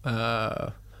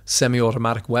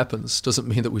semi-automatic weapons doesn't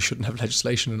mean that we shouldn't have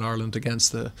legislation in Ireland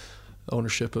against the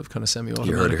ownership of kind of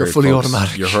semi-automatic or fully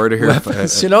automatic. You heard it here,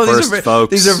 weapons.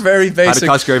 Folks. These are very basic. Paddy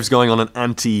Cosgrave's going on an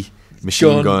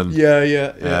anti-machine gun.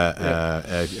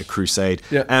 Crusade.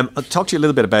 Yeah. I'll talk to you a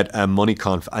little bit about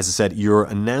MoneyConf. As I said, you're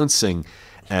announcing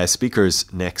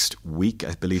speakers next week,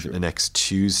 I believe next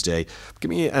Tuesday. Give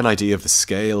me an idea of the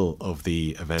scale of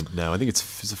the event now. I think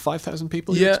is it 5,000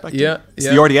 people you're expecting? It's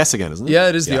the RDS again, isn't it? Yeah,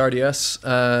 it is the RDS,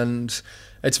 and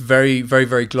it's a very, very,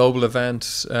 very global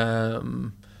event.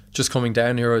 Just coming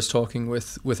down here, I was talking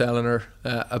with Eleanor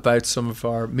about some of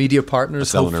our media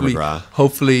partners.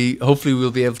 Hopefully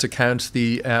we'll be able to count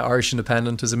the Irish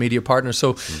Independent as a media partner.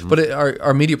 So, but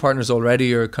our media partners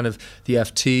already are kind of the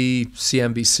FT,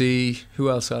 CNBC. Who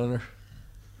else, Eleanor?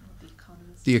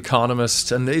 The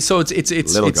Economist, and so it's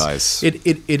little guys.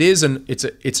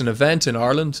 It's an event in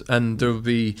Ireland, and there will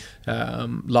be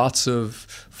lots of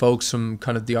folks from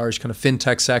kind of the Irish kind of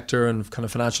fintech sector and kind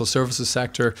of financial services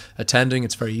sector attending.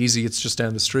 It's very easy. It's just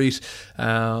down the street.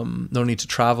 No need to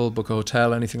travel, book a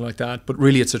hotel, anything like that. But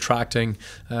really, it's attracting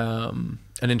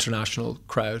an international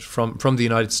crowd from the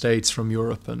United States, from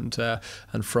Europe, and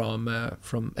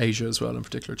from Asia as well, in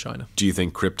particular China. Do you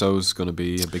think crypto's going to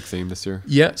be a big theme this year?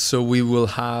 Yeah, so we will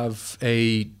have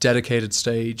a dedicated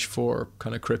stage for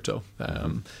kind of crypto.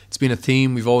 It's been a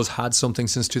theme. We've always had something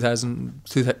since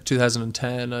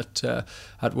 2010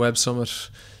 at Web Summit.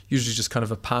 Usually just kind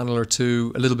of a panel or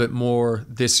two, a little bit more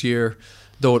this year.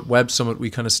 Though at Web Summit we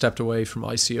kind of stepped away from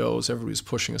ICOs. Everybody was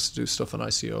pushing us to do stuff on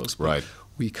ICOs. Right.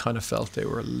 We kind of felt they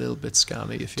were a little bit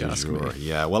scammy, if you ask me.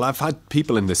 Yeah, well, I've had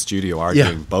people in the studio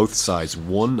arguing both sides.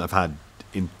 One, I've had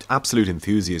absolute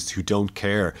enthusiasts who don't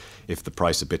care if the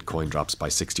price of Bitcoin drops by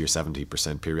 60 or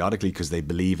 70% periodically because they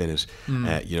believe in it,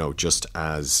 just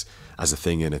as a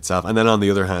thing in itself. And then on the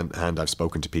other hand, I've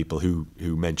spoken to people who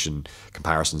mention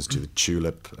comparisons to the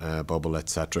tulip bubble,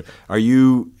 etc. Are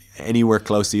you anywhere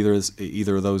close to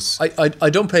either of those? I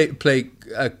don't pay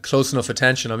close enough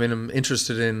attention. I mean, I'm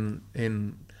interested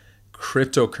in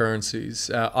cryptocurrencies,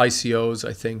 ICOs.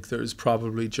 I think there's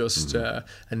probably just a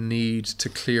need to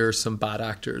clear some bad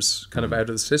actors kind of out of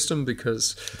the system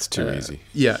because it's too easy.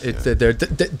 Yeah,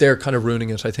 they're kind of ruining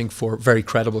it, I think, for very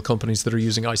credible companies that are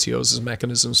using ICOs as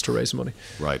mechanisms to raise money.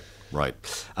 Right.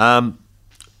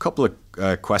 Couple of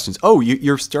questions. Oh,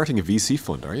 you're starting a VC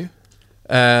fund, are you?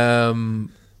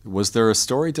 Was there a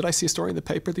story? Did I see a story in the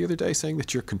paper the other day saying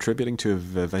that you're contributing to a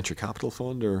venture capital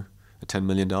fund or a $10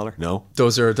 million? No,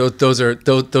 those are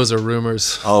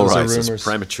rumors. Oh, those right, are rumors. so it's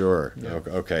premature. Yeah.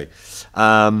 Okay.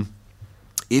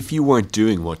 If you weren't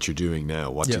doing what you're doing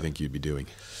now, what do you think you'd be doing?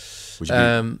 Would you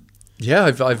I've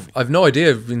no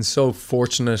idea. I've been so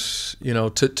fortunate,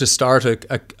 to start a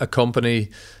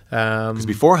company. Because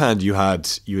beforehand you had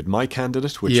My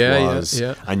Candidate, which was,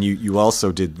 and you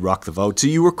also did Rock the Vote. So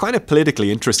you were kind of politically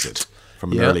interested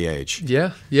from an early age.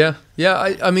 Yeah. I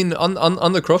mean,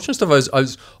 on the corruption stuff, I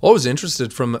was always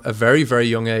interested from a very, very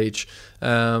young age.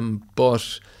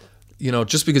 But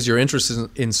just because you're interested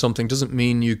in something doesn't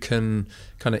mean you can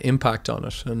kind of impact on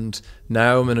it. And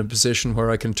now I'm in a position where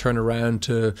I can turn around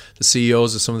to the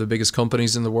CEOs of some of the biggest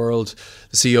companies in the world,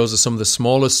 the CEOs of some of the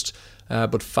smallest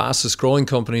but fastest growing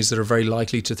companies that are very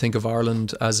likely to think of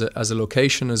Ireland as a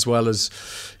location, as well as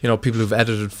people who've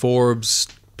edited Forbes,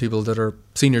 people that are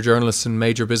senior journalists in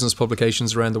major business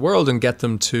publications around the world, and get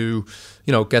them to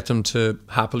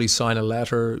happily sign a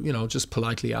letter, just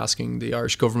politely asking the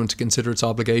Irish government to consider its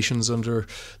obligations under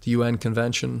the UN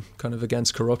Convention kind of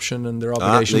against corruption and their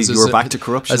obligations back to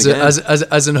corruption as again.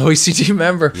 As an OECD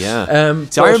member. Yeah.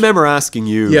 So I remember asking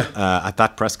you at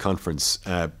that press conference,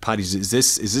 Paddy, is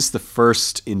this the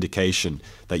first indication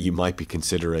that you might be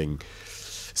considering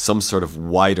some sort of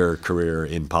wider career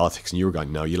in politics? And you were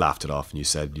going, no, you laughed it off and you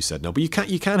said no, but you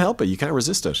can't help it, you can't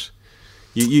resist it.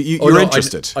 You're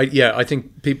interested. I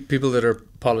think people that are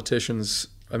politicians,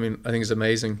 I mean, I think it's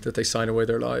amazing that they sign away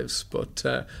their lives, but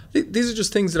these are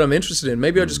just things that I'm interested in.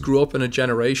 Maybe I just grew up in a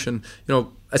generation,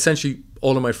 essentially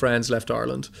all of my friends left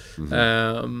Ireland.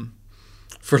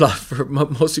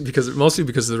 Mostly because of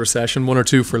the recession, one or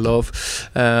two for love,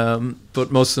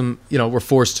 but most of them, were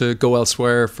forced to go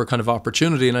elsewhere for kind of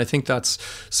opportunity. And I think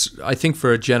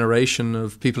for a generation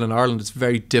of people in Ireland, it's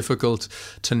very difficult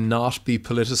to not be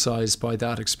politicised by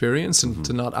that experience and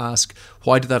to not ask,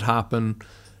 why did that happen?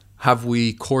 Have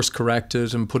we course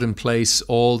corrected and put in place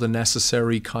all the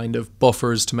necessary kind of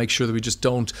buffers to make sure that we just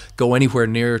don't go anywhere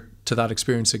near to that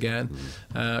experience again?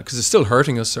 Because it's still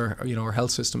hurting us. Our health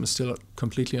system is still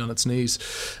completely on its knees.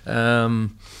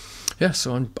 So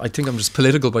I think I'm just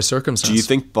political by circumstance. Do you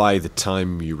think by the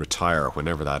time you retire,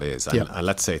 whenever that is, and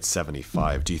let's say it's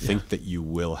 75, do you think that you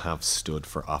will have stood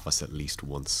for office at least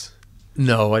once?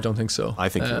 No, I don't think so. I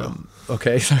think you will.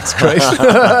 Okay, that's great.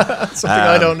 Something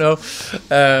I don't know.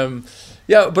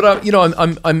 But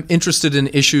I'm interested in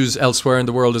issues elsewhere in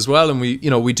the world as well, and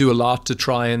we do a lot to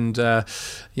try and a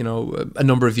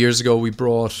number of years ago we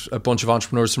brought a bunch of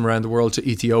entrepreneurs from around the world to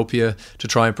Ethiopia to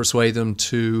try and persuade them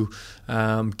to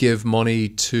give money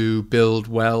to build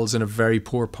wells in a very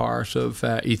poor part of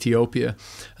Ethiopia,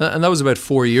 and that was about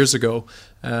 4 years ago.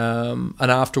 And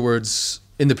afterwards,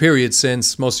 in the period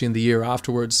since, mostly in the year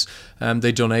afterwards,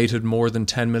 they donated more than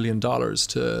 $10 million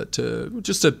to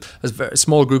just a very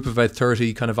small group of about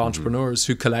 30 kind of entrepreneurs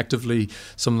who collectively,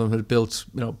 some of them had built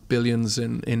billions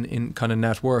in kind of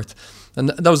net worth. And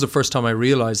that was the first time I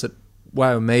realized that,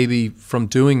 wow, maybe from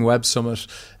doing Web Summit,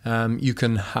 you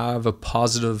can have a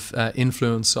positive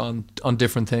influence on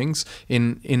different things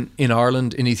in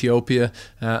Ireland, in Ethiopia,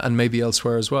 and maybe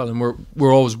elsewhere as well. And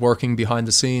we're always working behind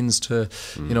the scenes to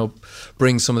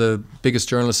bring some of the biggest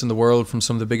journalists in the world from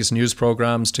some of the biggest news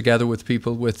programs together with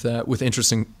people with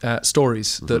interesting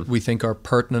stories that we think are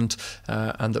pertinent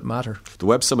and that matter. The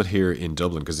Web Summit here in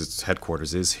Dublin, because its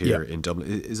headquarters is here in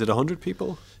Dublin, is it 100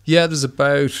 people? Yeah, there's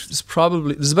about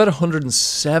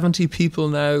 170 people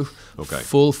now,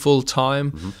 full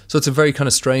time. So it's a very kind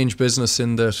of strange business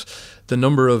in that the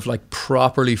number of like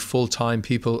properly full time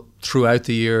people throughout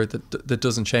the year that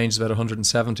doesn't change is about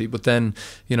 170. But then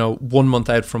 1 month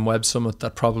out from Web Summit,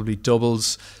 that probably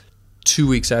doubles. 2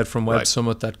 weeks out from Web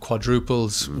Summit, that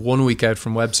quadruples. 1 week out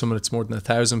from Web Summit, it's more than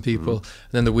 1,000 people.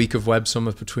 And then the week of Web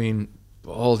Summit, between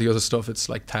all the other stuff, it's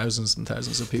like thousands and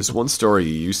thousands of people. There's one story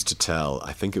you used to tell,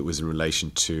 I think it was in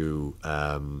relation to,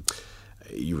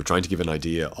 you were trying to give an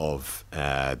idea of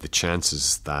the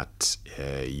chances that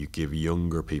you give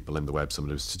younger people in the Web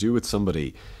Summit. It was to do with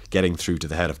somebody getting through to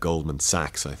the head of Goldman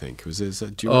Sachs, I think. Do you remember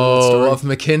that story? Of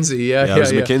McKinsey, yeah. Yeah, it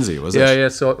was McKinsey, was it? Yeah.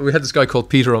 So we had this guy called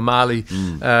Peter O'Malley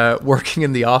working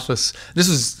in the office. This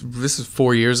is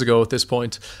 4 years ago at this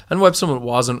point, and Web Summit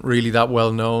wasn't really that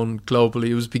well known globally.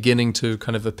 It was beginning to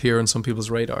kind of appear on some people's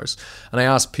radars. And I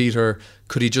asked Peter,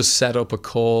 could he just set up a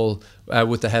call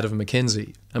with the head of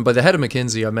McKinsey? And by the head of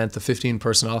McKinsey, I meant the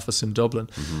 15-person office in Dublin.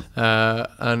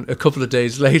 And a couple of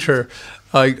days later,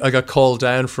 I got called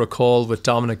down for a call with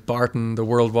Dominic Barton, the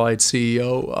worldwide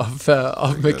CEO of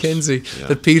McKinsey. Yeah.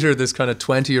 That Peter, this kind of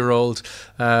 20-year-old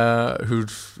who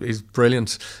is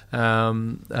brilliant,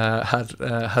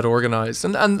 had organised,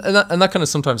 and that kind of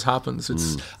sometimes happens.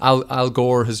 It's Al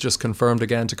Gore has just confirmed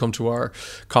again to come to our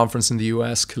conference in the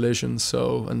US, Collision.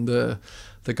 So and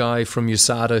the guy from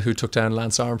USADA who took down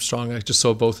Lance Armstrong, I just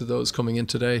saw both of those coming in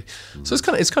today. So it's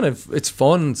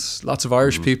fun. It's lots of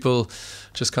Irish people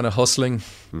just kind of hustling,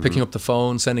 picking up the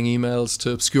phone, sending emails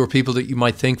to obscure people that you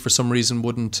might think for some reason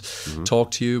wouldn't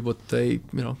talk to you, but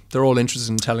they're all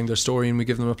interested in telling their story, and we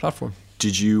give them a platform.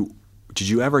 Did you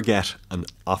ever get an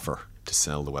offer to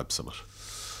sell the Web Summit?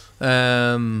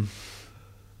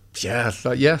 Yeah.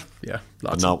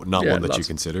 Lots not one that you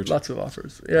considered. Lots of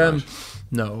offers. Right.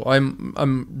 No,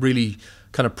 I'm really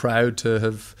kind of proud to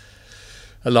have,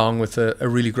 along with a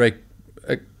really great,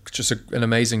 an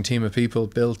amazing team of people,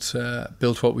 built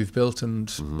what we've built,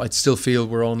 and I still feel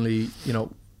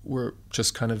we're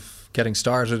just kind of getting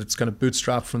started. It's kind of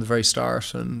bootstrapped from the very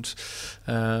start, and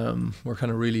we're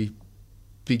kind of really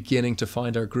beginning to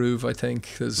find our groove. I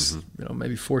think there's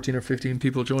maybe 14 or 15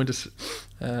 people joined us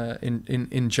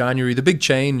in January. The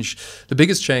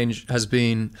biggest change has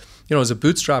been, as a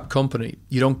bootstrap company,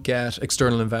 you don't get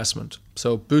external investment.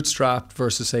 So bootstrapped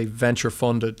versus, say, venture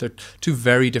funded, they're two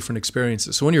very different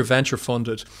experiences. So when you're venture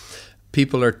funded,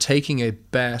 people are taking a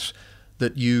bet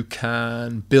that you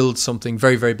can build something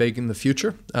very, very big in the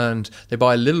future, and they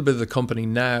buy a little bit of the company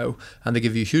now, and they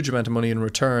give you a huge amount of money in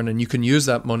return, and you can use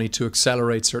that money to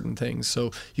accelerate certain things. So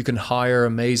you can hire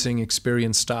amazing,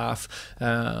 experienced staff,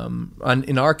 and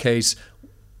in our case,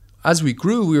 as we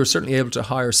grew, we were certainly able to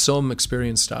hire some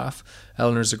experienced staff.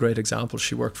 Eleanor's a great example.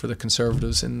 She worked for the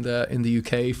Conservatives in the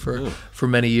UK for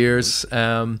many years,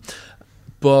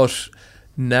 but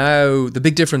now the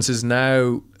big difference is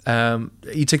now.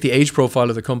 You take the age profile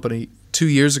of the company. 2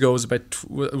 years ago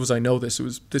I know this. It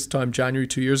was this time January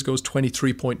 2 years ago. It was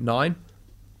 23.9.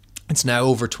 It's now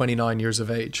over 29 years of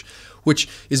age, which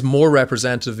is more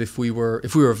representative. If we were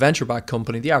a venture-backed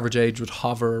company, the average age would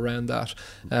hover around that.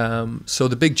 So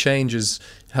the big change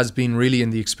has been really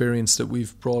in the experience that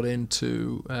we've brought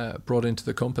into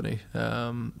the company.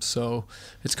 So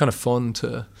it's kind of fun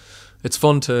to. It's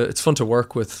fun to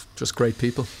work with just great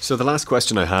people. So the last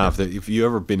question I have, that if you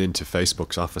ever been into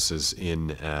Facebook's offices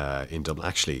in Dublin,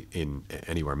 actually in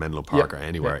anywhere, Menlo Park or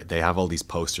anywhere, they have all these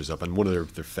posters up, and one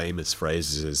of their famous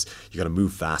phrases is, you got to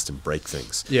move fast and break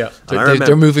things. Yeah,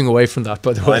 they're moving away from that,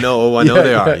 by the way. I know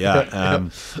they are, yeah.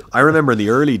 I remember in the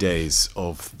early days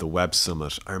of the Web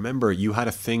Summit, I remember you had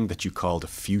a thing that you called a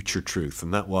future truth,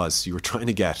 and that was you were trying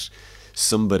to get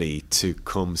somebody to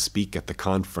come speak at the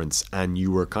conference, and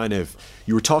you were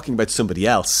talking about somebody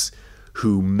else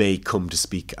who may come to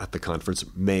speak at the conference,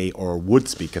 may or would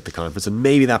speak at the conference, and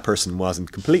maybe that person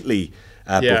wasn't completely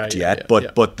booked yet,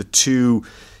 but the two,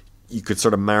 you could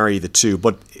sort of marry the two.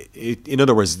 But in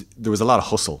other words, there was a lot of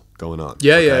hustle going on.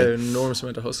 Enormous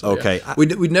amount of hustle.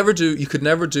 We'd never do. You could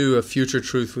never do a future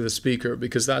truth with a speaker,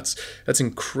 because that's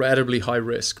incredibly high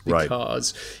risk.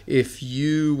 Because if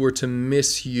you were to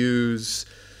misuse,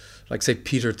 like say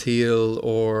Peter Thiel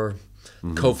or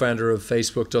co-founder of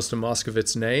Facebook, Dustin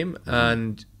Moskovitz' name,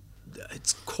 and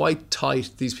it's quite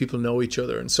tight. These people know each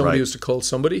other, and somebody Right. was to call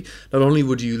somebody, not only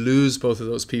would you lose both of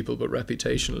those people, but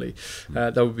reputationally,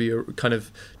 that would be a kind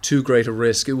of too great a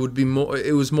risk. It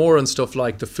was more on stuff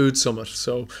like the food summit.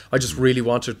 So I just really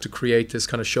wanted to create this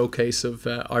kind of showcase of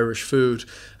Irish food,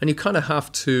 and you kind of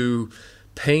have to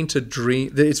paint a dream.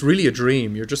 It's really a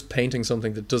dream. You're just painting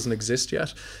something that doesn't exist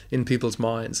yet in people's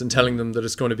minds and telling them that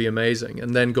it's going to be amazing,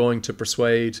 and then going to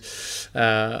persuade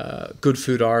Good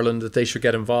Food Ireland that they should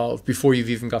get involved before you've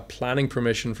even got planning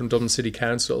permission from Dublin City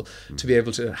Council to be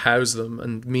able to house them.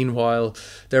 And meanwhile,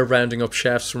 they're rounding up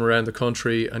chefs from around the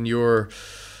country, and you're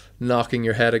knocking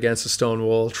your head against a stone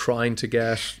wall trying to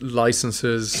get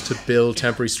licenses to build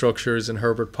temporary structures in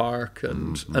Herbert Park,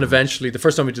 and eventually, the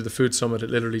first time we did the food summit, it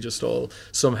literally just all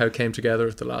somehow came together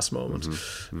at the last moment.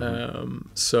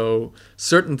 So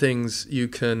certain things you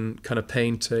can kind of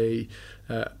paint a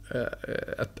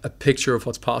picture of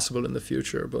what's possible in the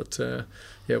future, but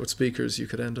with speakers you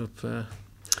could end up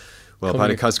well,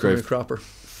 Paddy Cosgrave, cropper.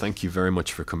 Thank you very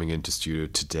much for coming into studio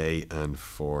today and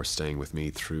for staying with me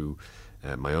through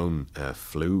my own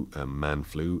man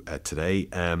flu today.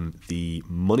 The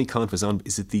Money Conf is on.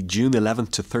 Is it the June 11th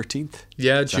to 13th?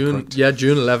 Yeah, June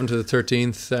 11th to the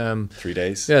 13th. 3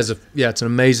 days. Yeah, it's an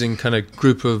amazing kind of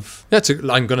group of.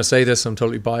 I'm going to say this. I'm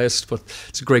totally biased, but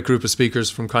it's a great group of speakers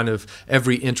from kind of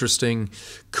every interesting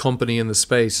company in the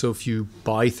space. So if you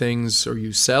buy things or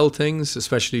you sell things,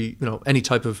 especially any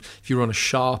type of, if you run a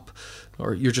shop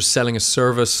or you're just selling a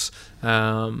service.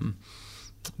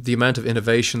 The amount of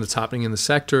innovation that's happening in the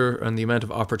sector and the amount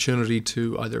of opportunity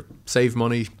to either save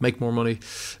money, make more money,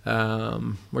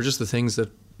 or just the things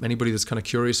that anybody that's kind of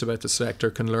curious about the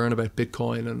sector can learn about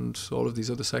Bitcoin and all of these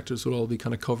other sectors will all be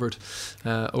kind of covered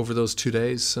over those 2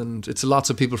 days. And it's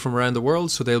lots of people from around the world,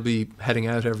 so they'll be heading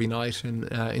out every night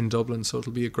in Dublin. So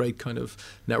it'll be a great kind of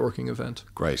networking event.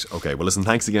 Great. Okay. Well, listen,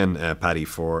 thanks again, Paddy,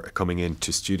 for coming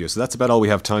into studio. So that's about all we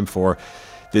have time for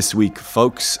this week,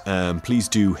 folks. Please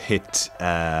do hit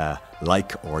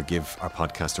like or give our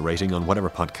podcast a rating on whatever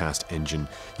podcast engine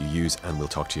you use, and we'll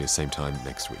talk to you same time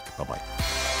next week.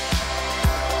 Bye-bye.